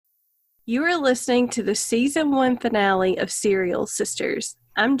You are listening to the Season 1 finale of Serial Sisters.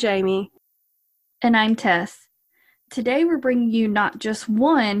 I'm Jamie. And I'm Tess. Today we're bringing you not just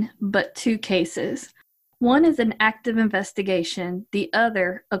one, but two cases. One is an active investigation, the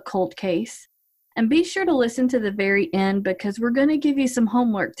other a cold case. And be sure to listen to the very end because we're going to give you some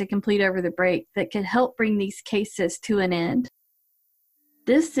homework to complete over the break that could help bring these cases to an end.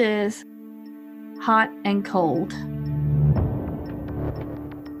 This is Hot and Cold.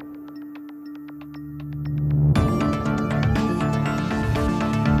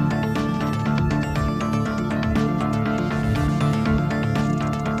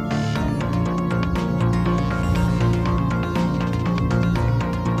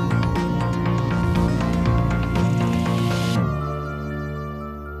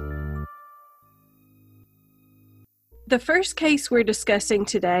 The first case we're discussing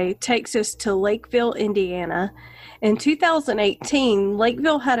today takes us to Lakeville, Indiana. In 2018,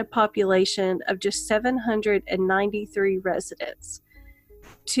 Lakeville had a population of just 793 residents.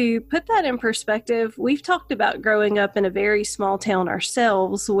 To put that in perspective, we've talked about growing up in a very small town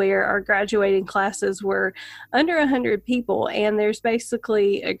ourselves where our graduating classes were under 100 people, and there's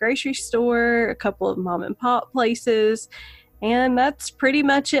basically a grocery store, a couple of mom and pop places, and that's pretty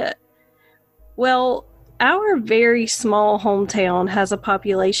much it. Well, our very small hometown has a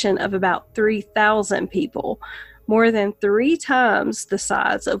population of about 3,000 people, more than 3 times the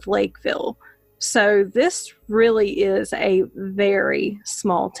size of Lakeville. So this really is a very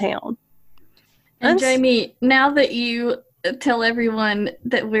small town. And Jamie, now that you tell everyone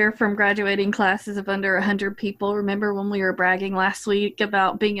that we're from graduating classes of under 100 people, remember when we were bragging last week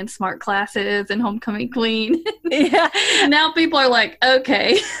about being in smart classes and homecoming queen? Yeah. Now people are like,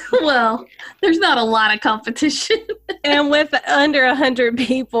 okay, well, there's not a lot of competition. And with under 100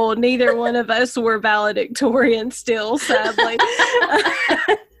 people, neither one of us were valedictorians still, sadly.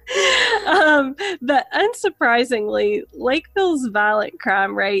 But unsurprisingly, Lakeville's violent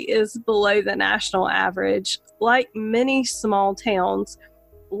crime rate is below the national average. Like many small towns,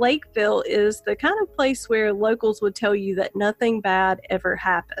 Lakeville is the kind of place where locals would tell you that nothing bad ever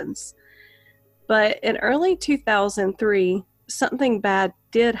happens. But in early 2003, something bad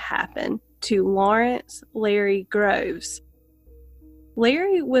did happen to Lawrence Larry Groves.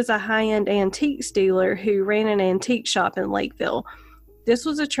 Larry was a high-end antiques dealer who ran an antique shop in Lakeville. This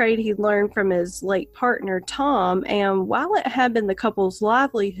was a trade he learned from his late partner, Tom, and while it had been the couple's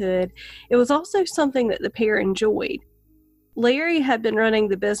livelihood, it was also something that the pair enjoyed. Larry had been running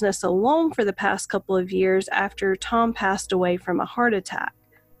the business alone for the past couple of years after Tom passed away from a heart attack.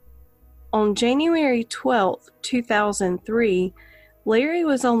 On January 12, 2003, Larry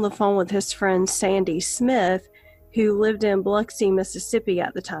was on the phone with his friend Sandy Smith, who lived in Biloxi, Mississippi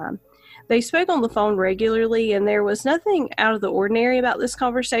at the time. They spoke on the phone regularly, and there was nothing out of the ordinary about this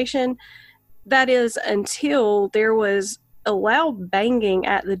conversation. That is, until there was a loud banging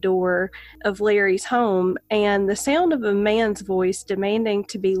at the door of Larry's home and the sound of a man's voice demanding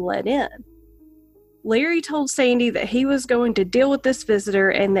to be let in. Larry told Sandy that he was going to deal with this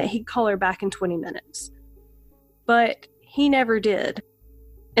visitor and that he'd call her back in 20 minutes. But he never did.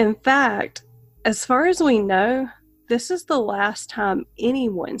 In fact, as far as we know, this is the last time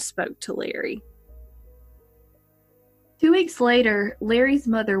anyone spoke to Larry. 2 weeks later, Larry's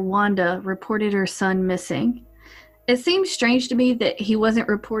mother, Wanda, reported her son missing. It seems strange to me that he wasn't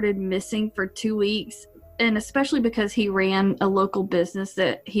reported missing for 2 weeks, and especially because he ran a local business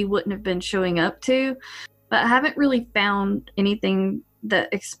that he wouldn't have been showing up to. But I haven't really found anything that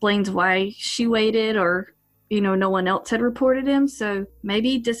explains why she waited or no one else had reported him, so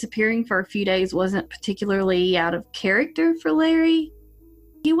maybe disappearing for a few days wasn't particularly out of character for Larry.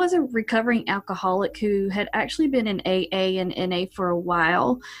 He was a recovering alcoholic who had actually been in AA and NA for a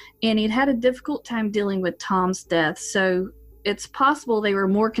while, and he'd had a difficult time dealing with Tom's death, so it's possible they were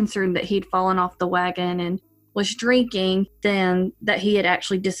more concerned that he'd fallen off the wagon and was drinking than that he had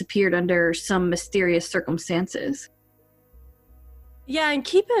actually disappeared under some mysterious circumstances. Yeah, and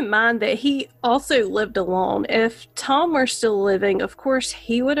keep in mind that he also lived alone. If Tom were still living, of course,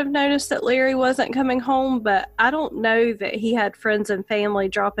 he would have noticed that Larry wasn't coming home, but I don't know that he had friends and family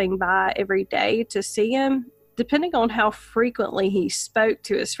dropping by every day to see him. Depending on how frequently he spoke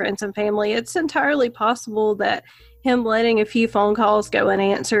to his friends and family, it's entirely possible that him letting a few phone calls go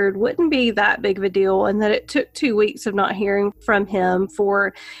unanswered wouldn't be that big of a deal, and that it took 2 weeks of not hearing from him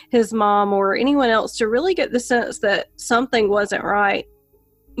for his mom or anyone else to really get the sense that something wasn't right.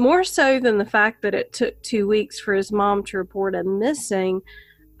 More so than the fact that it took 2 weeks for his mom to report him missing,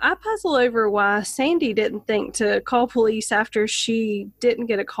 I puzzle over why Sandy didn't think to call police after she didn't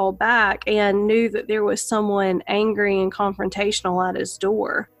get a call back and knew that there was someone angry and confrontational at his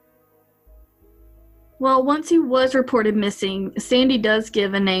door. Well, once he was reported missing, Sandy does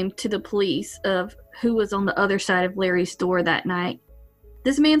give a name to the police of who was on the other side of Larry's door that night.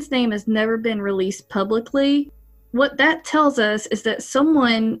 This man's name has never been released publicly. What that tells us is that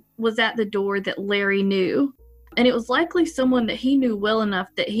someone was at the door that Larry knew, and it was likely someone that he knew well enough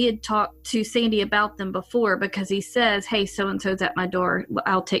that he had talked to Sandy about them before, because he says, "Hey, so-and-so's at my door.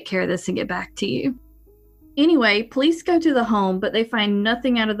 I'll take care of this and get back to you." Anyway, police go to the home, but they find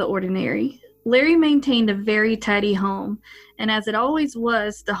nothing out of the ordinary. Larry maintained a very tidy home, and as it always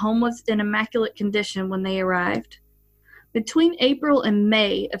was, the home was in immaculate condition when they arrived. Between April and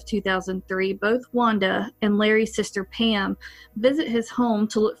May of 2003, both Wanda and Larry's sister Pam visit his home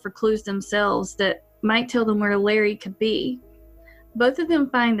to look for clues themselves that might tell them where Larry could be. Both of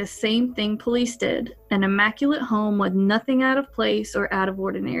them find the same thing police did, an immaculate home with nothing out of place or out of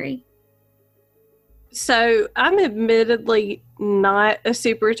ordinary. So I'm admittedly not a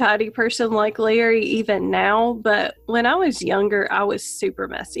super tidy person like Larry even now, but when I was younger, I was super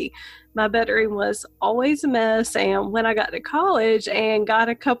messy. My bedroom was always a mess, and when I got to college and got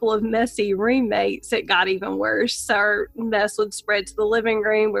a couple of messy roommates, it got even worse. So our mess would spread to the living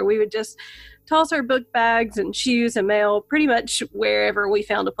room, where we would just toss our book bags and shoes and mail pretty much wherever we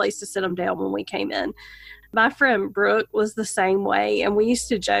found a place to sit them down when we came in. My friend Brooke was the same way, and we used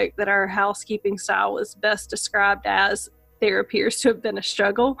to joke that our housekeeping style was best described as "there appears to have been a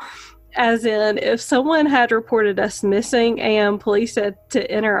struggle," as in if someone had reported us missing and police had to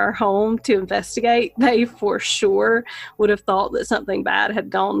enter our home to investigate, they for sure would have thought that something bad had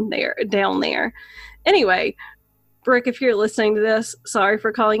gone down there. Anyway, Brooke, if you're listening to this, sorry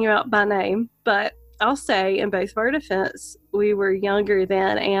for calling you out by name, but I'll say in both of our defense, we were younger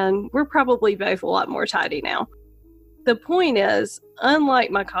then, and we're probably both a lot more tidy now. The point is, unlike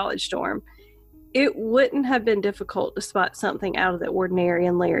my college dorm, it wouldn't have been difficult to spot something out of the ordinary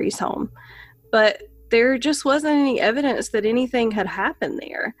in Larry's home, but there just wasn't any evidence that anything had happened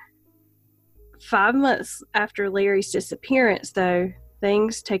there. 5 months after Larry's disappearance, though,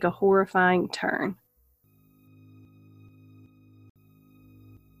 things take a horrifying turn.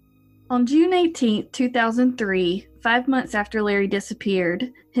 On June 18, 2003, 5 months after Larry disappeared,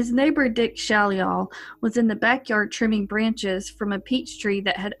 his neighbor Dick Shalial was in the backyard trimming branches from a peach tree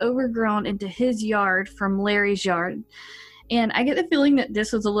that had overgrown into his yard from Larry's yard. And I get the feeling that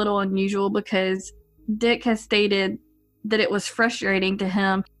this was a little unusual because Dick has stated that it was frustrating to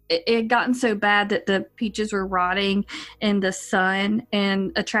him. It had gotten so bad that the peaches were rotting in the sun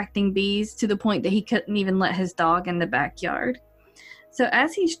and attracting bees to the point that he couldn't even let his dog in the backyard. So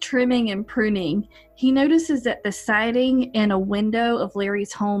as he's trimming and pruning, he notices that the siding and a window of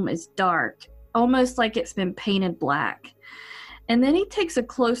Larry's home is dark, almost like it's been painted black. And then he takes a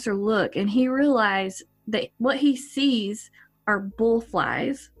closer look and he realizes that what he sees are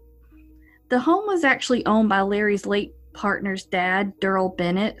bullflies. The home was actually owned by Larry's late partner's dad, Durrell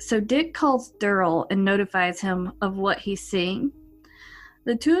Bennett, so Dick calls Durrell and notifies him of what he's seeing.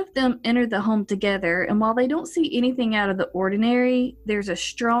 The two of them enter the home together, and while they don't see anything out of the ordinary, there's a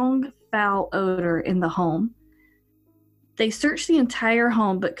strong, foul odor in the home. They searched the entire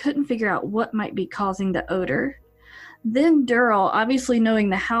home but couldn't figure out what might be causing the odor. Then Durrell, obviously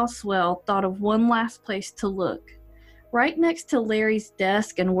knowing the house well, thought of one last place to look. Right next to Larry's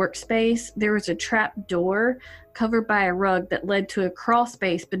desk and workspace, there was a trap door covered by a rug that led to a crawl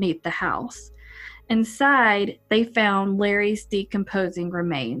space beneath the house. Inside, they found Larry's decomposing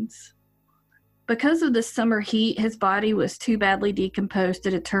remains. Because of the summer heat, his body was too badly decomposed to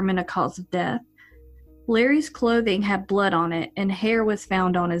determine a cause of death. Larry's clothing had blood on it, and hair was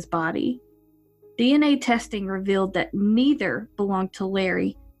found on his body. DNA testing revealed that neither belonged to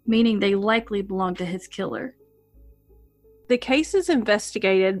Larry, meaning they likely belonged to his killer. The case is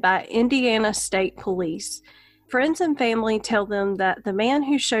investigated by Indiana State Police. Friends and family tell them that the man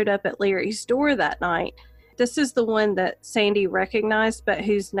who showed up at Larry's door that night, this is the one that Sandy recognized but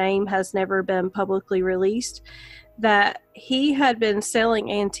whose name has never been publicly released, that he had been selling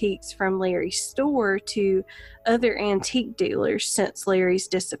antiques from Larry's store to other antique dealers since Larry's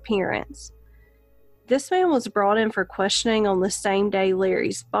disappearance. This man was brought in for questioning on the same day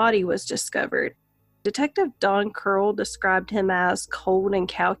Larry's body was discovered. Detective Don Curl described him as cold and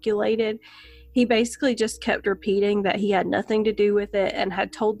calculated. He basically just kept repeating that he had nothing to do with it and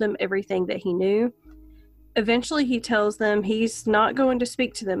had told them everything that he knew. Eventually, he tells them he's not going to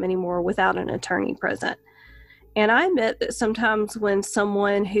speak to them anymore without an attorney present. And I admit that sometimes when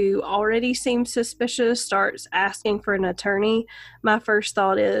someone who already seems suspicious starts asking for an attorney, my first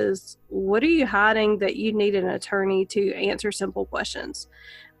thought is, what are you hiding that you need an attorney to answer simple questions?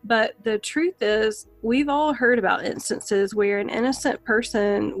 But the truth is, we've all heard about instances where an innocent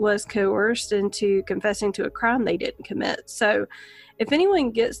person was coerced into confessing to a crime they didn't commit. So if anyone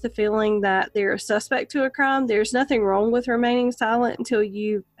gets the feeling that they're a suspect to a crime, there's nothing wrong with remaining silent until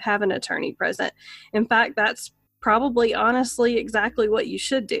you have an attorney present. In fact, that's probably honestly exactly what you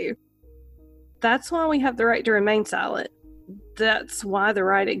should do. That's why we have the right to remain silent. That's why the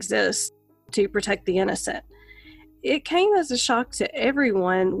right exists, to protect the innocent. It came as a shock to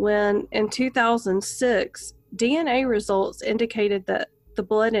everyone when, in 2006, DNA results indicated that the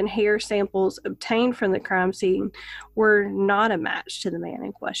blood and hair samples obtained from the crime scene were not a match to the man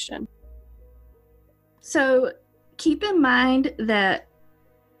in question. So keep in mind that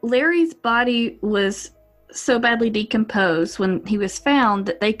Larry's body was so badly decomposed when he was found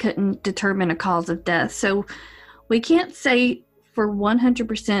that they couldn't determine a cause of death. So we can't say for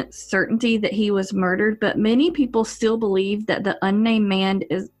 100% certainty that he was murdered, but many people still believe that the unnamed man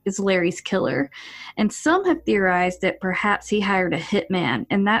is Larry's killer. And some have theorized that perhaps he hired a hitman,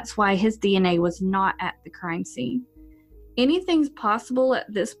 and that's why his DNA was not at the crime scene. Anything's possible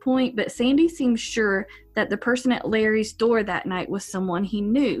at this point, but Sandy seems sure that the person at Larry's door that night was someone he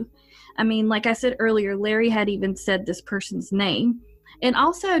knew. I mean, like I said earlier, Larry had even said this person's name. And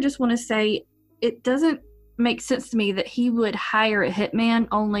also, I just want to say, it doesn't make sense to me that he would hire a hitman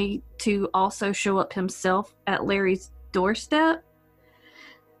only to also show up himself at Larry's doorstep.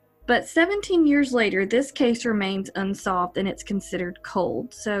 But 17 years later, this case remains unsolved and it's considered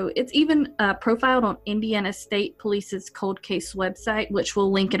cold. So it's even profiled on Indiana State Police's cold case website, which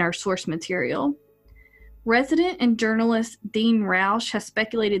we'll link in our source material. Resident and journalist Dean Roush has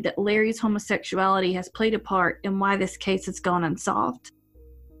speculated that Larry's homosexuality has played a part in why this case has gone unsolved.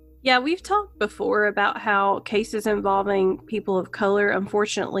 Yeah, we've talked before about how cases involving people of color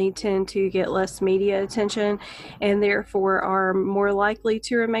unfortunately tend to get less media attention and therefore are more likely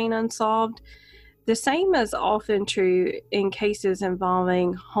to remain unsolved. The same is often true in cases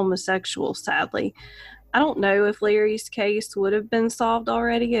involving homosexuals, sadly. I don't know if Larry's case would have been solved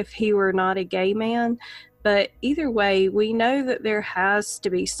already if he were not a gay man, but either way, we know that there has to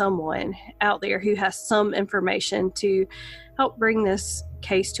be someone out there who has some information to help bring this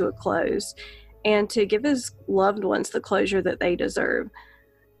case to a close and to give his loved ones the closure that they deserve.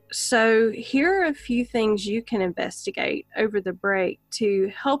 So here are a few things you can investigate over the break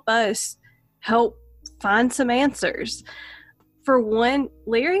to help us help find some answers. For one,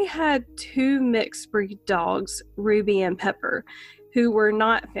 Larry had 2 mixed breed dogs, Ruby and Pepper, who were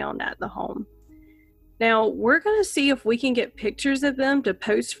not found at the home. Now, we're going to see if we can get pictures of them to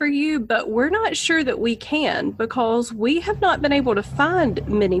post for you, but we're not sure that we can because we have not been able to find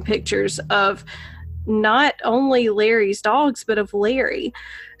many pictures of not only Larry's dogs, but of Larry.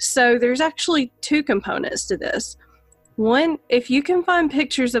 So there's actually 2 components to this. One, if you can find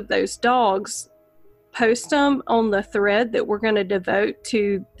pictures of those dogs, post them on the thread that we're going to devote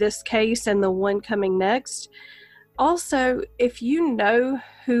to this case and the one coming next. Also, if you know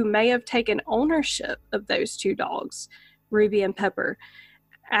who may have taken ownership of those 2 dogs, Ruby and Pepper,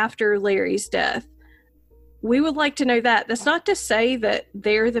 after Larry's death, we would like to know that. That's not to say that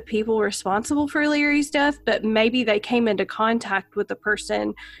they're the people responsible for Larry's death, but maybe they came into contact with a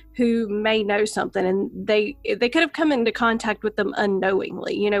person who may know something, and they could have come into contact with them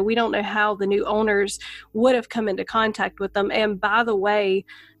unknowingly. You know, we don't know how the new owners would have come into contact with them. And by the way,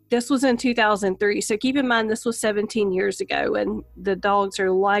 this was in 2003, so keep in mind this was 17 years ago, and the dogs are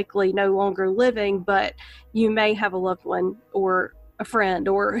likely no longer living, but you may have a loved one or a friend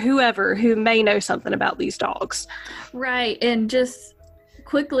or whoever who may know something about these dogs. Right, and just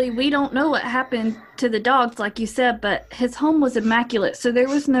quickly, we don't know what happened to the dogs, like you said, but his home was immaculate, so there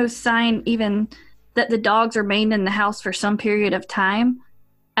was no sign even that the dogs remained in the house for some period of time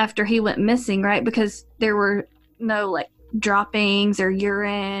after he went missing, right? Because there were no, droppings or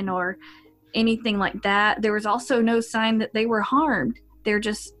urine or anything like that. There was also no sign that they were harmed. They're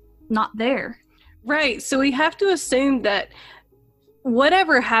just not there. Right. So we have to assume that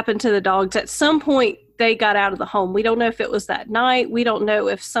whatever happened to the dogs, at some point they got out of the home. We don't know if it was that night. We don't know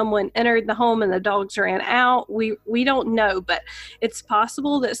if someone entered the home and the dogs ran out. We don't know, but it's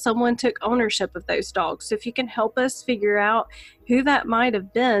possible that someone took ownership of those dogs. So if you can help us figure out who that might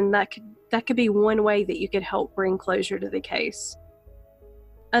have been, that could be one way that you could help bring closure to the case.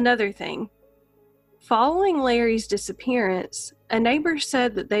 Another thing, following Larry's disappearance, a neighbor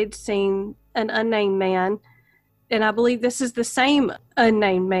said that they'd seen an unnamed man, and I believe this is the same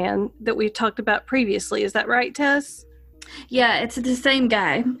unnamed man that we've talked about previously. Is that right, Tess? Yeah, it's the same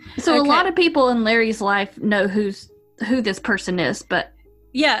guy. So Okay. A lot of people in Larry's life know who this person is, but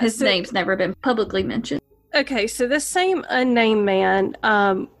his name's never been publicly mentioned. Okay, so this same unnamed man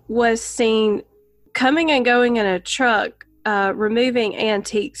was seen coming and going in a truck, removing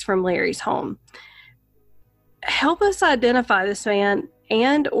antiques from Larry's home. Help us identify this man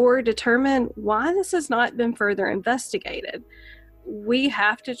and or determine why this has not been further investigated. We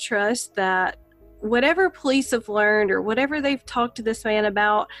have to trust that whatever police have learned or whatever they've talked to this man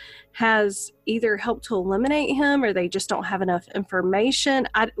about has either helped to eliminate him or they just don't have enough information.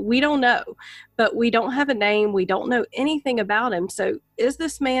 We don't know, but we don't have a name. We don't know anything about him. So is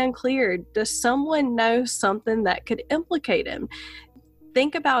this man cleared? Does someone know something that could implicate him?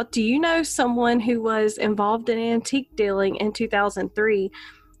 Think about, do you know someone who was involved in antique dealing in 2003?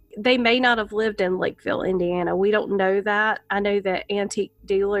 They may not have lived in Lakeville, Indiana. We don't know that. I know that antique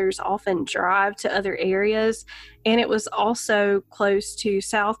dealers often drive to other areas, and it was also close to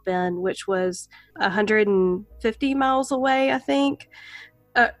South Bend, which was 150 miles away, I think.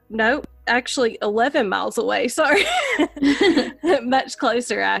 No, actually 11 miles away. Sorry. Much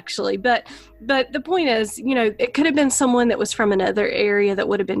closer, actually. But the point is, it could have been someone that was from another area that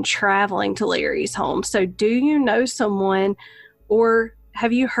would have been traveling to Larry's home. So do you know someone, or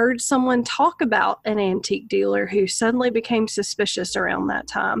have you heard someone talk about an antique dealer who suddenly became suspicious around that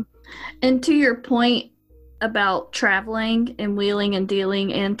time? And to your point about traveling and wheeling and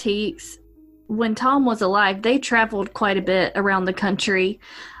dealing antiques, when Tom was alive, they traveled quite a bit around the country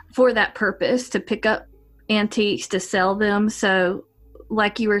for that purpose, to pick up antiques, to sell them. So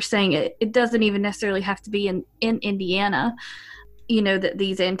like you were saying, it doesn't even necessarily have to be in Indiana, that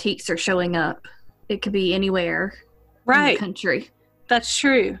these antiques are showing up. It could be anywhere in the country. That's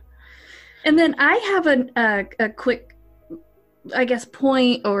true. And then I have a quick, I guess,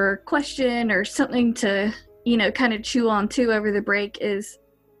 point or question or something to, kind of chew on too over the break is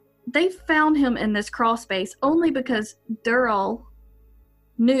they found him in this crawl space only because Durrell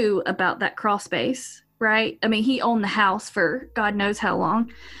knew about that crawl space, right? I mean, he owned the house for God knows how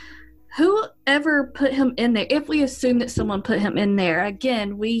long. Whoever put him in there, if we assume that someone put him in there,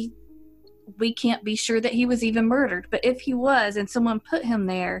 again, we can't be sure that he was even murdered, but if he was and someone put him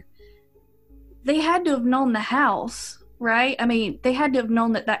there, they had to have known the house, right? I mean, they had to have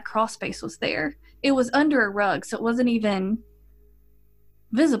known that crawl space was there. It was under a rug, so it wasn't even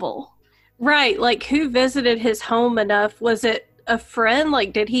visible. Right. Like, who visited his home enough? Was it a friend?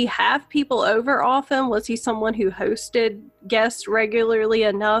 Like, did he have people over often? Was he someone who hosted guests regularly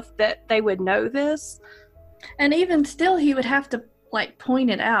enough that they would know this? And even still, he would have to point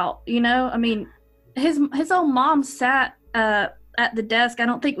it out, I mean, his own mom sat at the desk. I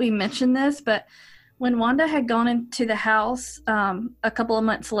don't think we mentioned this, but when Wanda had gone into the house a couple of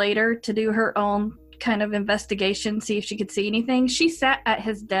months later to do her own kind of investigation, see if she could see anything, she sat at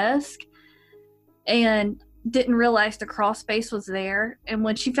his desk and didn't realize the crawl space was there. And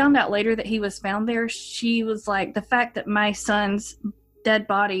when she found out later that he was found there, she was like, the fact that my son's dead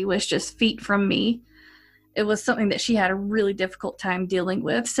body was just feet from me, it was something that she had a really difficult time dealing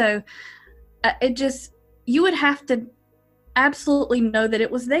with. So you would have to absolutely know that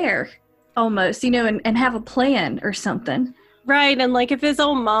it was there almost, and have a plan or something. Right. And like, if his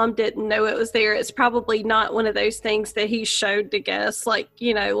own mom didn't know it was there, it's probably not one of those things that he showed to guests, like,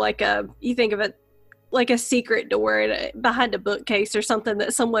 you think of it like a secret door behind a bookcase or something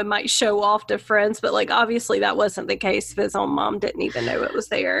that someone might show off to friends. But like, obviously that wasn't the case if his own mom didn't even know it was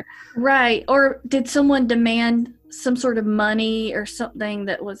there. Right. Or did someone demand some sort of money or something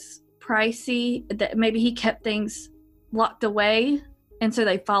that was pricey, that maybe he kept things locked away and so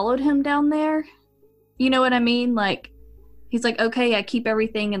they followed him down there? You know what I mean? Like, he's like, okay, I keep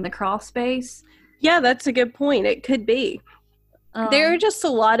everything in the crawl space. Yeah, that's a good point. It could be. There are just a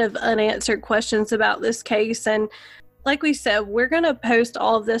lot of unanswered questions about this case. And like we said, we're going to post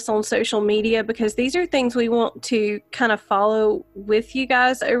all of this on social media because these are things we want to kind of follow with you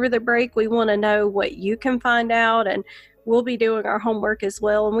guys over the break. We want to know what you can find out, and we'll be doing our homework as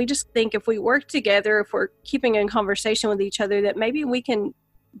well. And we just think if we work together, if we're keeping in conversation with each other, that maybe we can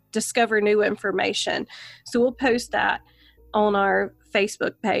discover new information. So we'll post that on our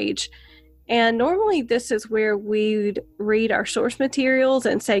Facebook page. And normally this is where we'd read our source materials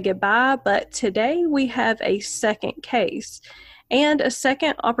and say goodbye, but today we have a second case and a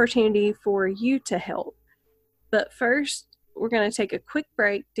second opportunity for you to help. But first, we're going to take a quick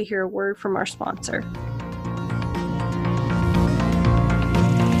break to hear a word from our sponsor.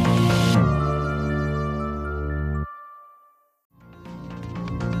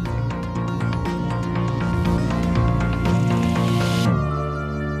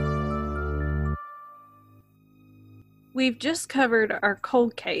 We've just covered our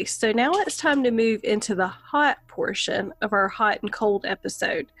cold case, so now it's time to move into the hot portion of our hot and cold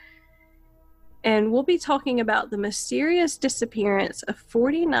episode. And we'll be talking about the mysterious disappearance of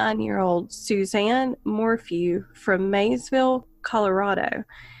 49-year-old Suzanne Morphew from Maysville, Colorado.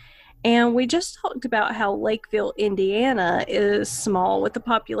 And we just talked about how Lakeville, Indiana is small with a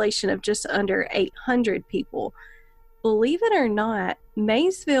population of just under 800 people. Believe it or not,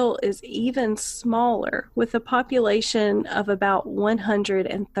 Maysville is even smaller with a population of about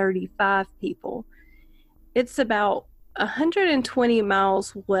 135 people. It's about 120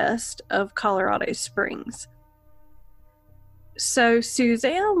 miles west of Colorado Springs. So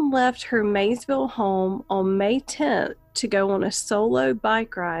Suzanne left her Maysville home on May 10th to go on a solo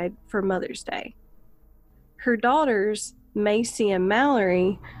bike ride for Mother's Day. Her daughters, Macy and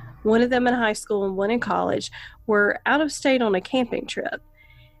Mallory, one of them in high school and one in college, were out of state on a camping trip.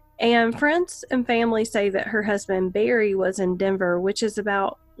 And friends and family say that her husband Barry was in Denver, which is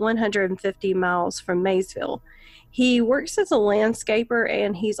about 150 miles from Maysville. He works as a landscaper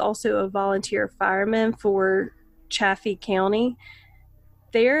and he's also a volunteer fireman for Chaffee County.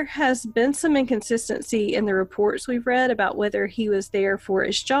 There has been some inconsistency in the reports we've read about whether he was there for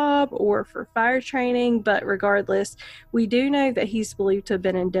his job or for fire training, but regardless, we do know that he's believed to have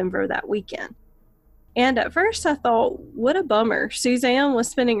been in Denver that weekend. And at first I thought, what a bummer. Suzanne was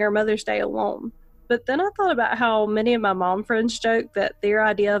spending her Mother's Day alone. But then I thought about how many of my mom friends joke that their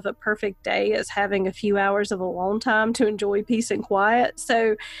idea of a perfect day is having a few hours of alone time to enjoy peace and quiet.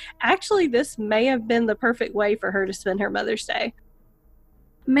 So actually, this may have been the perfect way for her to spend her Mother's Day.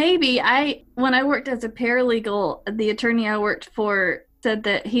 Maybe. When I worked as a paralegal, the attorney I worked for said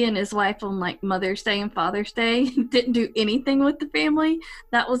that he and his wife on like Mother's Day and Father's Day didn't do anything with the family.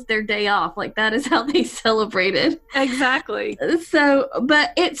 That was their day off. Like that is how they celebrated. Exactly. So,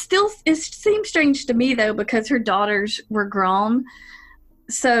 but it seems strange to me though, because her daughters were grown.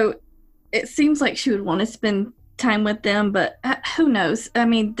 So it seems like she would want to spend time with them, but who knows? I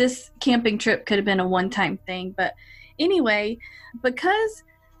mean, this camping trip could have been a one-time thing, but anyway, because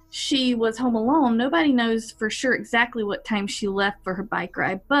she was home alone, nobody knows for sure exactly what time she left for her bike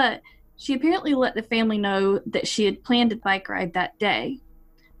ride, but she apparently let the family know that she had planned a bike ride that day.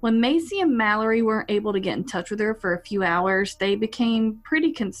 When Macy and Mallory weren't able to get in touch with her for a few hours, they became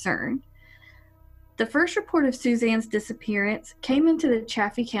pretty concerned. The first report of Suzanne's disappearance came into the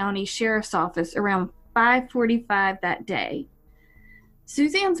Chaffee County Sheriff's Office around 5:45 that day.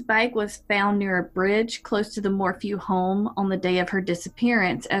 Suzanne's bike was found near a bridge close to the Morphew home on the day of her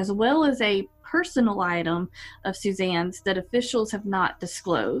disappearance, as well as a personal item of Suzanne's that officials have not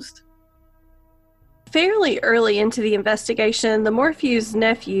disclosed. Fairly early into the investigation, the Morphew's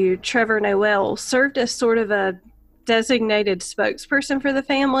nephew, Trevor Noel, served as sort of a designated spokesperson for the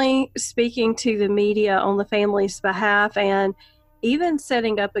family, speaking to the media on the family's behalf and even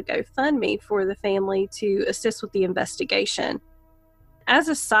setting up a GoFundMe for the family to assist with the investigation. As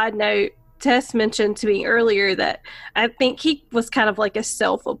a side note, Tess mentioned to me earlier that I think he was kind of like a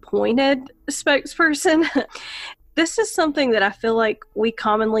self-appointed spokesperson. This is something that I feel like we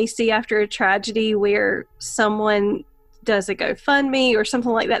commonly see after a tragedy where someone does a GoFundMe or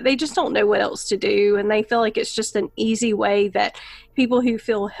something like that. They just don't know what else to do, and they feel like it's just an easy way that people who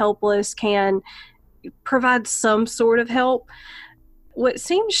feel helpless can provide some sort of help. What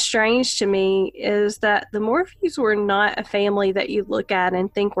seems strange to me is that the Morphews were not a family that you look at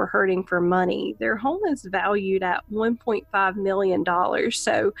and think were hurting for money. Their home is valued at $1.5 million,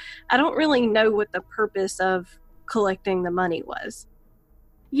 so I don't really know what the purpose of collecting the money was.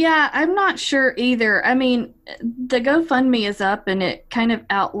 Yeah, I'm not sure either. I mean, the GoFundMe is up and it kind of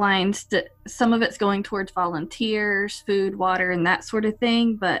outlines that some of it's going towards volunteers, food, water, and that sort of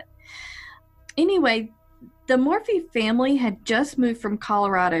thing. But anyway, the Morphew family had just moved from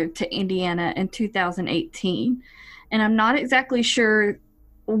Colorado to Indiana in 2018, and I'm not exactly sure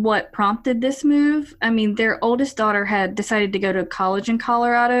what prompted this move. I mean, their oldest daughter had decided to go to college in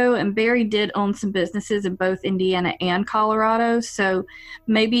Colorado, and Barry did own some businesses in both Indiana and Colorado, so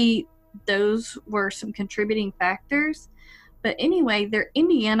maybe those were some contributing factors. But anyway, their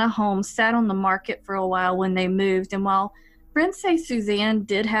Indiana home sat on the market for a while when they moved, and while friends say Suzanne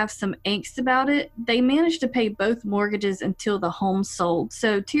did have some angst about it, they managed to pay both mortgages until the home sold.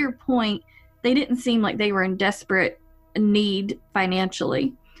 So to your point, they didn't seem like they were in desperate need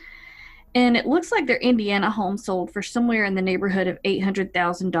financially. And it looks like their Indiana home sold for somewhere in the neighborhood of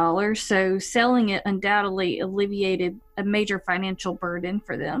 $800,000. So selling it undoubtedly alleviated a major financial burden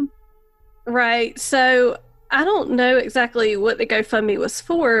for them. Right. So I don't know exactly what the GoFundMe was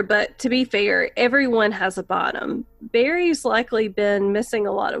for, but to be fair, everyone has a bottom. Barry's likely been missing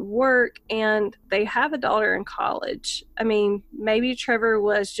a lot of work, and they have a daughter in college. I mean, maybe Trevor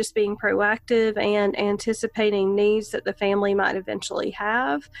was just being proactive and anticipating needs that the family might eventually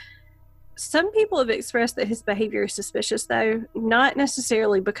have. Some people have expressed that his behavior is suspicious, though, not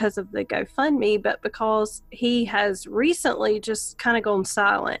necessarily because of the GoFundMe, but because he has recently just kind of gone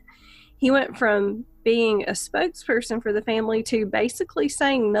silent. He went from being a spokesperson for the family to basically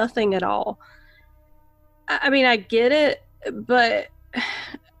saying nothing at all. I mean, I get it, but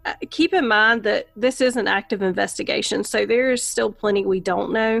keep in mind that this is an active investigation, so there's still plenty we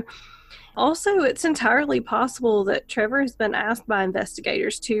don't know. Also, it's entirely possible that Trevor has been asked by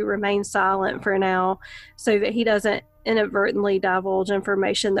investigators to remain silent for now so that he doesn't inadvertently divulge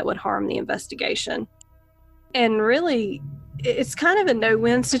information that would harm the investigation. And really, it's kind of a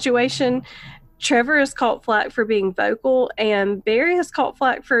no-win situation. Trevor has caught flack for being vocal, and Barry has caught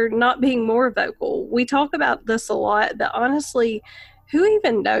flack for not being more vocal. We talk about this a lot, but honestly, who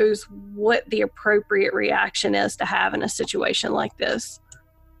even knows what the appropriate reaction is to have in a situation like this?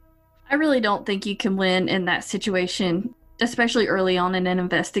 I really don't think you can win in that situation, especially early on in an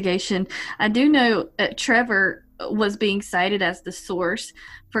investigation. I do know that Trevor was being cited as the source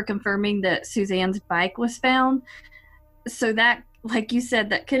for confirming that Suzanne's bike was found. So that, like you said,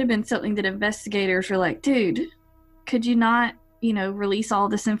 that could have been something that investigators were like, dude, could you not, release all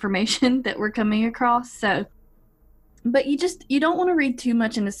this information that we're coming across? But you don't want to read too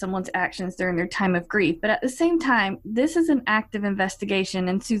much into someone's actions during their time of grief. But at the same time, this is an active investigation,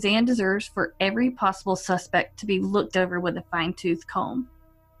 and Suzanne deserves for every possible suspect to be looked over with a fine-tooth comb.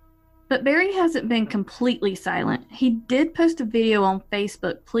 But Barry hasn't been completely silent. He did post a video on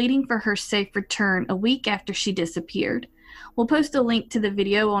Facebook pleading for her safe return a week after she disappeared. We'll post a link to the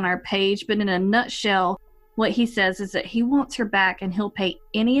video on our page, but in a nutshell, what he says is that he wants her back and he'll pay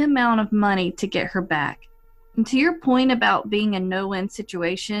any amount of money to get her back. And to your point about being a no-win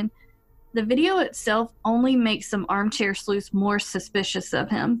situation, the video itself only makes some armchair sleuths more suspicious of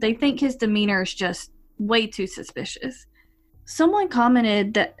him. They think his demeanor is just way too suspicious. Someone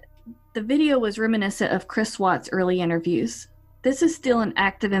commented that the video was reminiscent of Chris Watts' early interviews. This is still an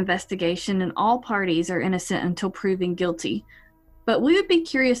active investigation, and all parties are innocent until proven guilty. But we would be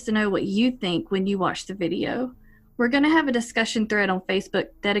curious to know what you think when you watch the video. We're going to have a discussion thread on Facebook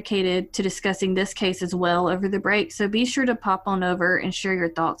dedicated to discussing this case as well over the break, so be sure to pop on over and share your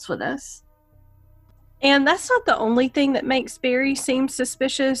thoughts with us. And that's not the only thing that makes Barry seem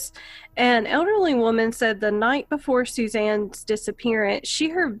suspicious. An elderly woman said the night before Suzanne's disappearance, she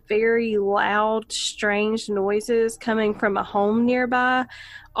heard very loud, strange noises coming from a home nearby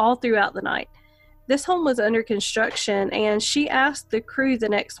all throughout the night. This home was under construction, and she asked the crew the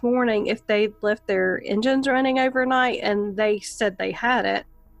next morning if they'd left their engines running overnight, and they said they hadn't.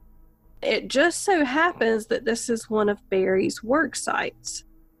 It just so happens that this is one of Barry's work sites.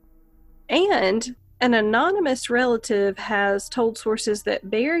 And an anonymous relative has told sources that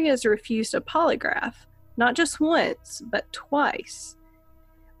Barry has refused a polygraph, not just once, but twice.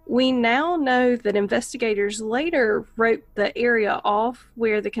 We now know that investigators later roped the area off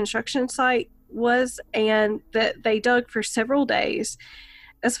where the construction site was and that they dug for several days.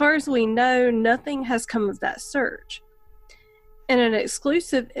 As far as we know, nothing has come of that search. In an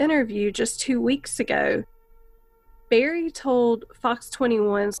exclusive interview just 2 weeks ago, Barry told Fox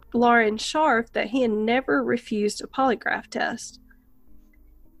 21's Lauren Scharf that he had never refused a polygraph test.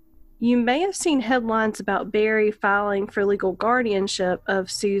 You may have seen headlines about Barry filing for legal guardianship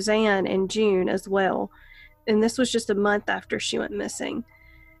of Suzanne in June as well, and this was just a month after she went missing.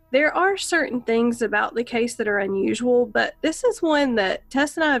 There are certain things about the case that are unusual, but this is one that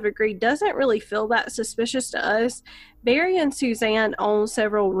Tess and I have agreed doesn't really feel that suspicious to us. Barry and Suzanne own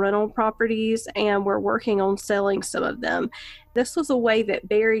several rental properties and were working on selling some of them. This was a way that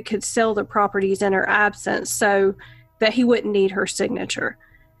Barry could sell the properties in her absence so that he wouldn't need her signature.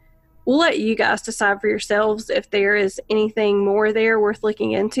 We'll let you guys decide for yourselves if there is anything more there worth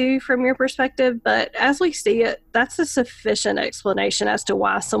looking into from your perspective, but as we see it, that's a sufficient explanation as to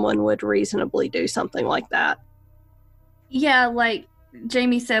why someone would reasonably do something like that. Yeah, like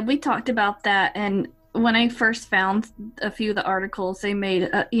Jamie said, we talked about that, and when I first found a few of the articles, they made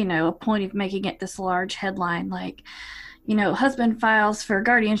a point of making it this large headline, like, husband files for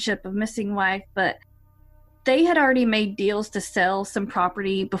guardianship of missing wife, but they had already made deals to sell some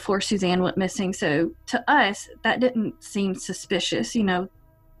property before Suzanne went missing. So to us, that didn't seem suspicious.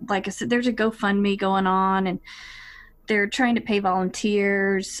 Like I said, there's a GoFundMe going on and they're trying to pay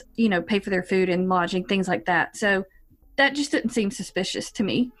volunteers, pay for their food and lodging, things like that. So that just didn't seem suspicious to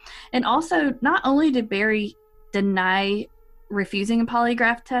me. And also, not only did Barry deny refusing a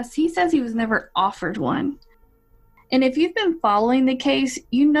polygraph test, he says he was never offered one. And if you've been following the case,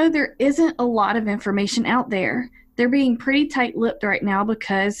 there isn't a lot of information out there. They're being pretty tight-lipped right now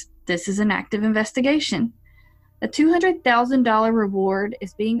because this is an active investigation. A $200,000 reward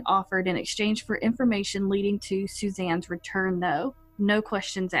is being offered in exchange for information leading to Suzanne's return, though. No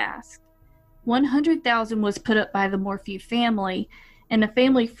questions asked. $100,000 was put up by the Morphew family, and a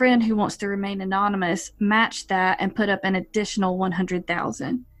family friend who wants to remain anonymous matched that and put up an additional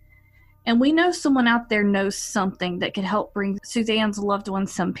 $100,000. And we know someone out there knows something that could help bring Suzanne's loved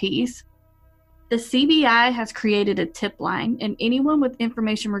ones some peace. The CBI has created a tip line, and anyone with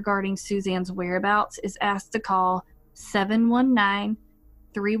information regarding Suzanne's whereabouts is asked to call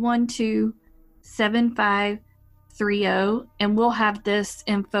 719-312-7530, and we'll have this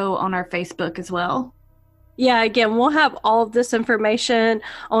info on our Facebook as well. Yeah, again, we'll have all of this information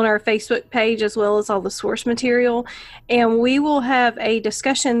on our Facebook page as well as all the source material, and we will have a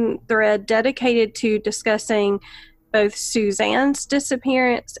discussion thread dedicated to discussing both Suzanne's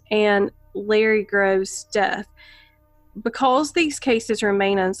disappearance and Larry Grove's death. Because these cases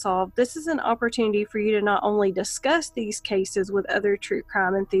remain unsolved, this is an opportunity for you to not only discuss these cases with other true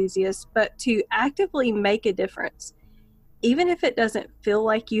crime enthusiasts, but to actively make a difference. Even if it doesn't feel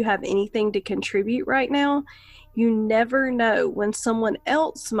like you have anything to contribute right now, you never know when someone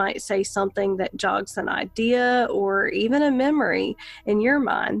else might say something that jogs an idea or even a memory in your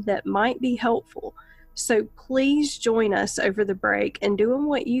mind that might be helpful. So please join us over the break and doing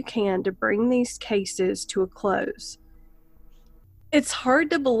what you can to bring these cases to a close. It's hard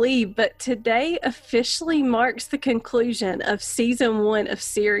to believe, but today officially marks the conclusion of season 1 of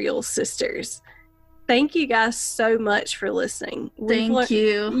Serial Sisters. Thank you guys so much for listening. Thank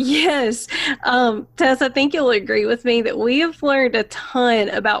you. Yes. Tess, I think you'll agree with me that we have learned a ton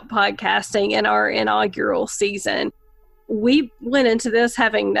about podcasting in our inaugural season. We went into this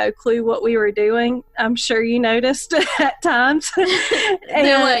having no clue what we were doing. I'm sure you noticed at times.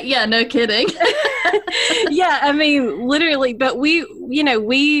 Yeah, no kidding. Yeah, I mean, literally, but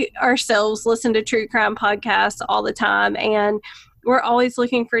we ourselves listen to true crime podcasts all the time, and we're always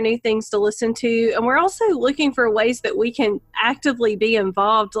looking for new things to listen to. And we're also looking for ways that we can actively be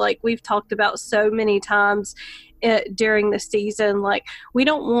involved. Like we've talked about so many times during the season, like we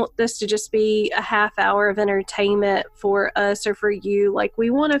don't want this to just be a half hour of entertainment for us or for you. Like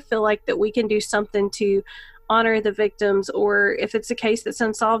we want to feel like that we can do something to honor the victims, or if it's a case that's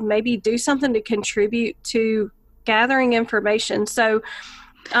unsolved, maybe do something to contribute to gathering information. So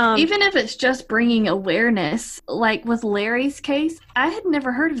even if it's just bringing awareness, like with Larry's case, I had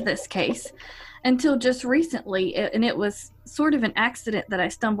never heard of this case until just recently, and it was sort of an accident that I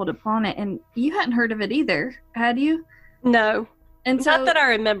stumbled upon it, and you hadn't heard of it either, had you? No, and not that I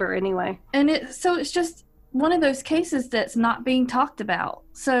remember anyway. And it's just one of those cases that's not being talked about.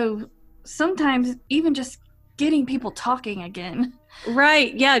 So sometimes even just getting people talking again.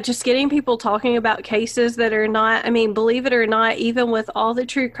 Right. Yeah. Just getting people talking about cases that are not, I mean, believe it or not, even with all the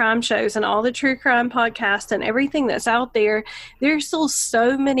true crime shows and all the true crime podcasts and everything that's out there, there's still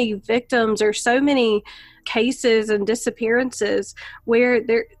so many victims or so many cases and disappearances where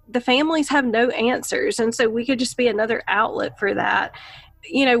the families have no answers. And so we could just be another outlet for that.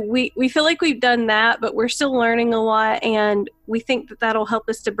 You know, we feel like we've done that, but we're still learning a lot. And we think that that'll help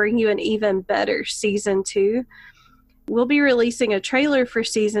us to bring you an even better season 2. We'll be releasing a trailer for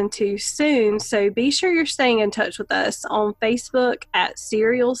season 2 soon, so be sure you're staying in touch with us on Facebook at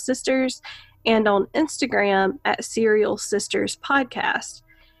Serial Sisters and on Instagram at Serial Sisters Podcast.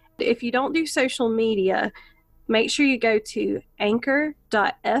 If you don't do social media, make sure you go to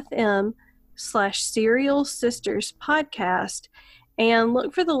anchor.fm/Serial Sisters Podcast and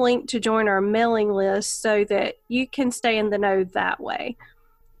look for the link to join our mailing list so that you can stay in the know that way.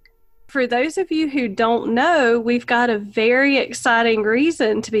 For those of you who don't know, we've got a very exciting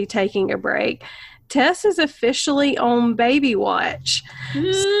reason to be taking a break. Tess is officially on baby watch.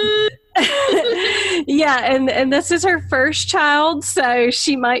 Yeah, and this is her first child, so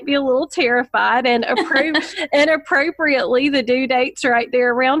she might be a little terrified. And appropriately, the due date's right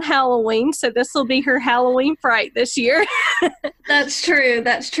there around Halloween, so this will be her Halloween fright this year. That's true.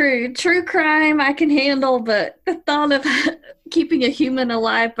 True crime I can handle, but the thought of keeping a human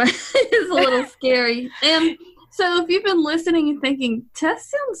alive is a little scary. And so if you've been listening and thinking,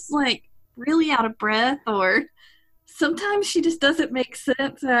 Tess sounds like really out of breath, or sometimes she just doesn't make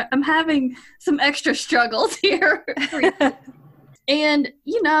sense, I'm having some extra struggles here. And,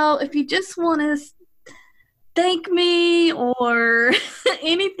 you know, if you just want to thank me or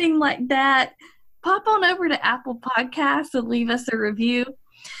anything like that, pop on over to Apple Podcasts and leave us a review.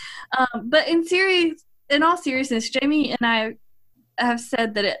 But in all seriousness, Jamie and I have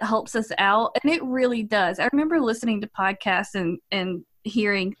said that it helps us out, and it really does. I remember listening to podcasts and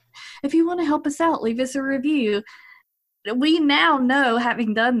hearing, if you want to help us out, leave us a review. We now know,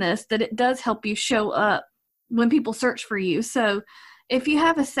 having done this, that it does help you show up when people search for you. So if you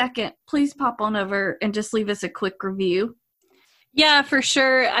have a second, please pop on over and just leave us a quick review. Yeah, for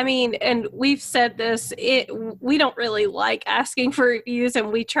sure. I mean, and we've said this, we don't really like asking for reviews, and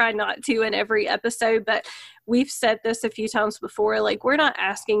we try not to in every episode, but we've said this a few times before. Like, we're not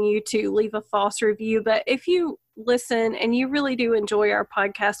asking you to leave a false review, but if you listen and you really do enjoy our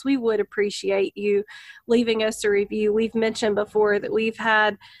podcast, we would appreciate you leaving us a review. We've mentioned before that we've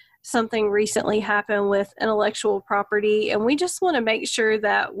had something recently happen with intellectual property, and we just want to make sure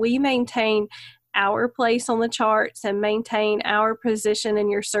that we maintain our place on the charts and maintain our position in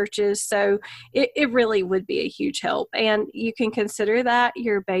your searches. So it really would be a huge help. And you can consider that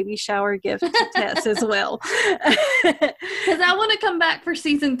your baby shower gift to Tess as well. Because I want to come back for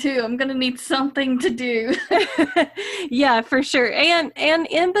season 2. I'm going to need something to do. Yeah, for sure. And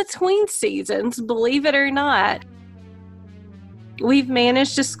in between seasons, believe it or not, we've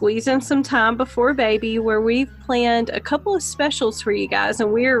managed to squeeze in some time before baby where we've planned a couple of specials for you guys,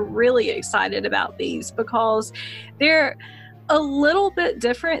 and we're really excited about these because they're a little bit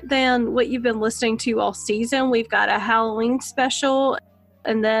different than what you've been listening to all season. We've got a Halloween special,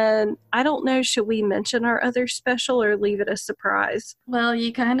 and then I don't know, should we mention our other special or leave it a surprise? Well,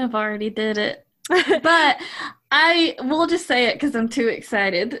 you kind of already did it. But we'll just say it because I'm too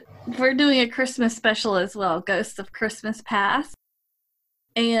excited. We're doing a Christmas special as well, Ghosts of Christmas Past.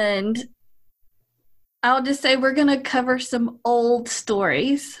 And I'll just say we're going to cover some old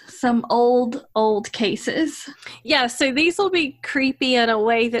stories, some old cases. Yeah, so these will be creepy in a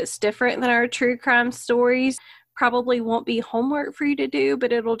way that's different than our true crime stories. Probably won't be homework for you to do,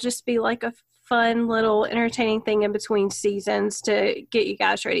 but it'll just be like a fun little entertaining thing in between seasons to get you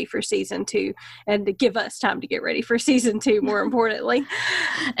guys ready for season 2 and to give us time to get ready for season 2, more importantly.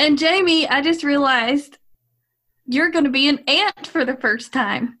 And Jamie, I just realized you're going to be an aunt for the first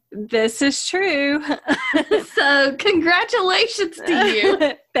time. This is true. So congratulations to you.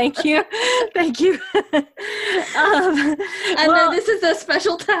 Thank you. Thank you. I know this is a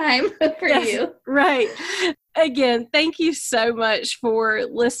special time for you. Right. Again, thank you so much for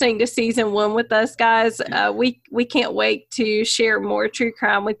listening to season 1 with us, guys. We can't wait to share more true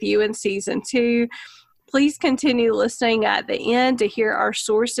crime with you in season 2. Please continue listening at the end to hear our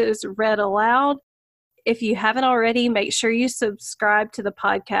sources read aloud. If you haven't already, make sure you subscribe to the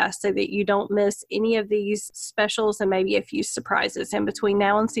podcast so that you don't miss any of these specials and maybe a few surprises in between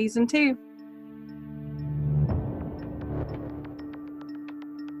now and season 2.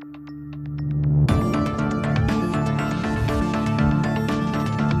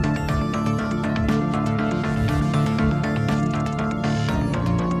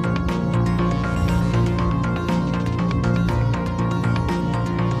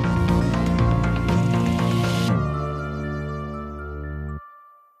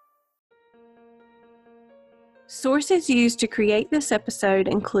 Sources used to create this episode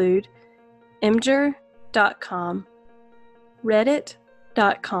include Imgur.com,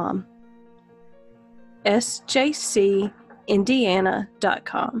 Reddit.com,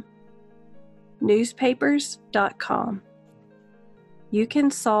 SJCIndiana.com, Newspapers.com,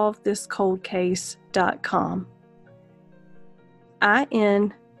 YouCanSolveThisColdCase.com,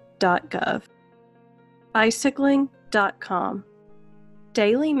 IN.gov, Bicycling.com,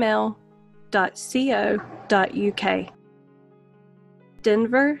 DailyMail.co.uk,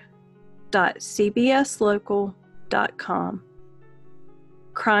 Denver.cbslocal.com,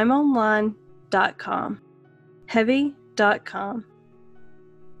 CrimeOnline.com, Heavy.com,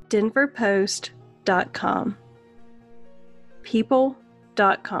 DenverPost.com,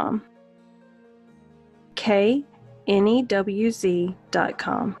 People.com, KNEWZ.com,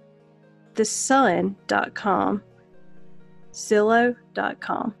 TheSun.com,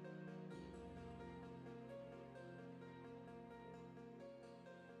 Zillow.com.